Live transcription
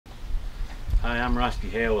Hi, I'm Rusty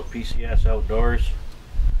Hale with PCS Outdoors.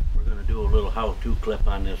 We're going to do a little how-to clip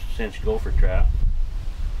on this Cinch Gopher trap.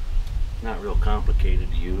 Not real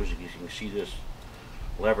complicated to use. As you can see this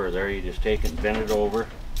lever there, you just take it and bend it over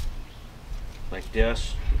like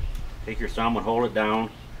this. Take your thumb and hold it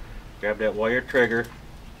down. Grab that wire trigger,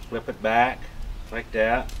 flip it back like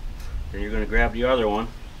that. Then you're going to grab the other one,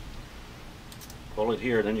 pull it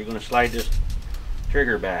here, then you're going to slide this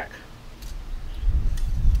trigger back.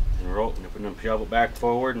 And roll, and then shove it back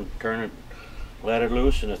forward and turn it, let it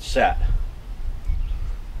loose, and it's set.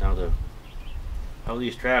 Now how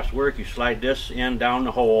these traps work, you slide this end down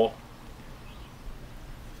the hole.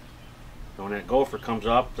 And when that gopher comes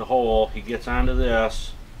up the hole, he gets onto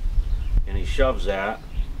this and he shoves that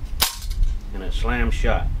and it slams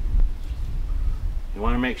shut. You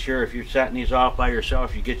want to make sure if you're setting these off by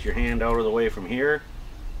yourself, you get your hand out of the way from here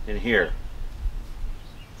and here.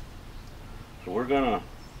 So we're going to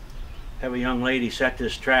have a young lady set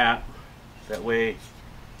this trap. That way,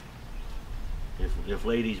 if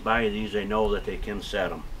ladies buy these, they know that they can set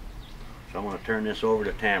them. So I'm going to turn this over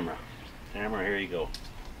to Tamara. Tamara, here you go.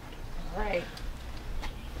 All right.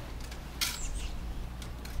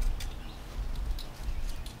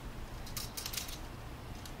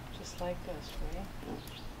 Just like this, right?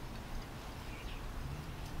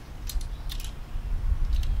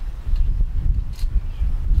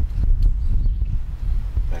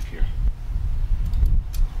 Back here.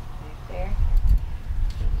 Right there.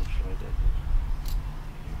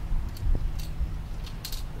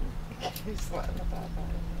 He's letting the back out of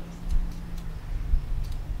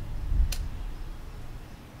this.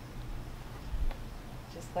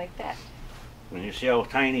 Just like that. And you see how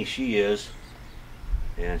tiny she is,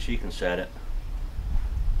 and she can set it.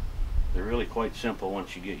 They're really quite simple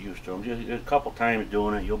once you get used to them. Just a couple times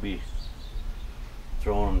doing it, you'll be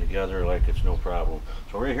throwing them together like it's no problem.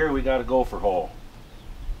 So right here we got a gopher hole.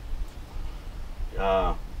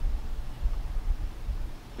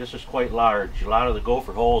 This is quite large. A lot of the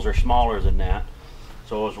gopher holes are smaller than that.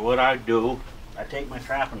 So is what I do, I take my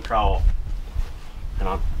trapping trowel and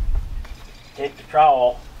I'll take the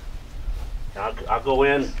trowel and I'll go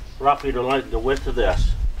in roughly the width of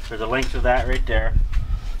this, or the length of that right there,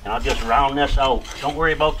 and I'll just round this out. Don't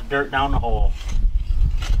worry about the dirt down the hole.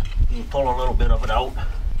 You can pull a little bit of it out.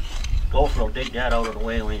 Gopher will dig that out of the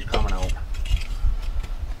way when he's coming out.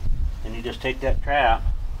 And you just take that trap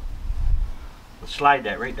and slide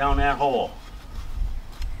that right down that hole.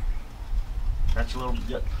 That's a little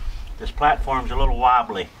bit, this platform's a little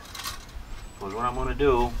wobbly. So what I'm going to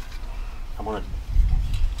do, I'm going to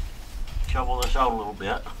shovel this out a little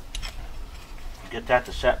bit. Get that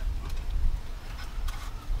to set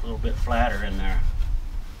a little bit flatter in there.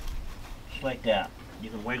 Just like that. You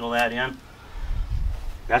can wiggle that in.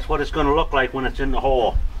 That's what it's going to look like when it's in the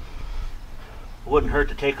hole. It wouldn't hurt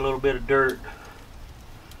to take a little bit of dirt.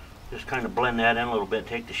 Just kind of blend that in a little bit,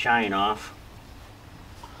 take the shine off.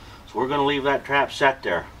 So we're going to leave that trap set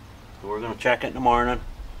there. So we're going to check it in the morning,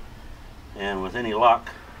 and with any luck,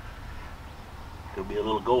 there'll be a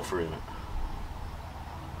little gopher in it.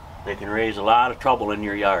 They can raise a lot of trouble in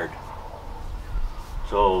your yard.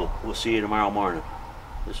 So we'll see you tomorrow morning.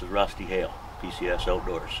 This is Rusty Hale, PCS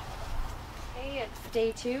Outdoors. Hey, it's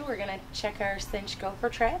day 2. We're going to check our Cinch Gopher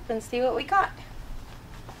trap and see what we caught.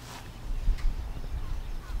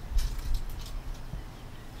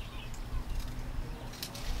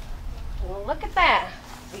 Well, look at that.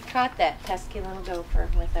 We caught that pesky little gopher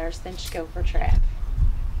with our Cinch Gopher trap.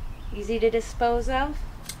 Easy to dispose of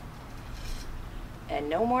and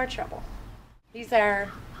no more trouble. These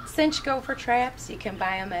are Cinch Gopher traps. You can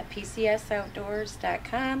buy them at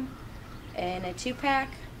PcsOutdoors.com in a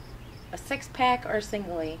 2-pack, a 6-pack, or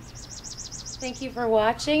singly. Thank you for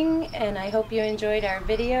watching, and I hope you enjoyed our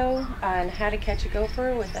video on how to catch a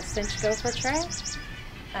gopher with a Cinch Gopher trap.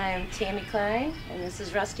 I'm Tammy Klein, and this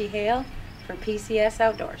is Rusty Hale for PCS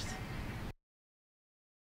Outdoors.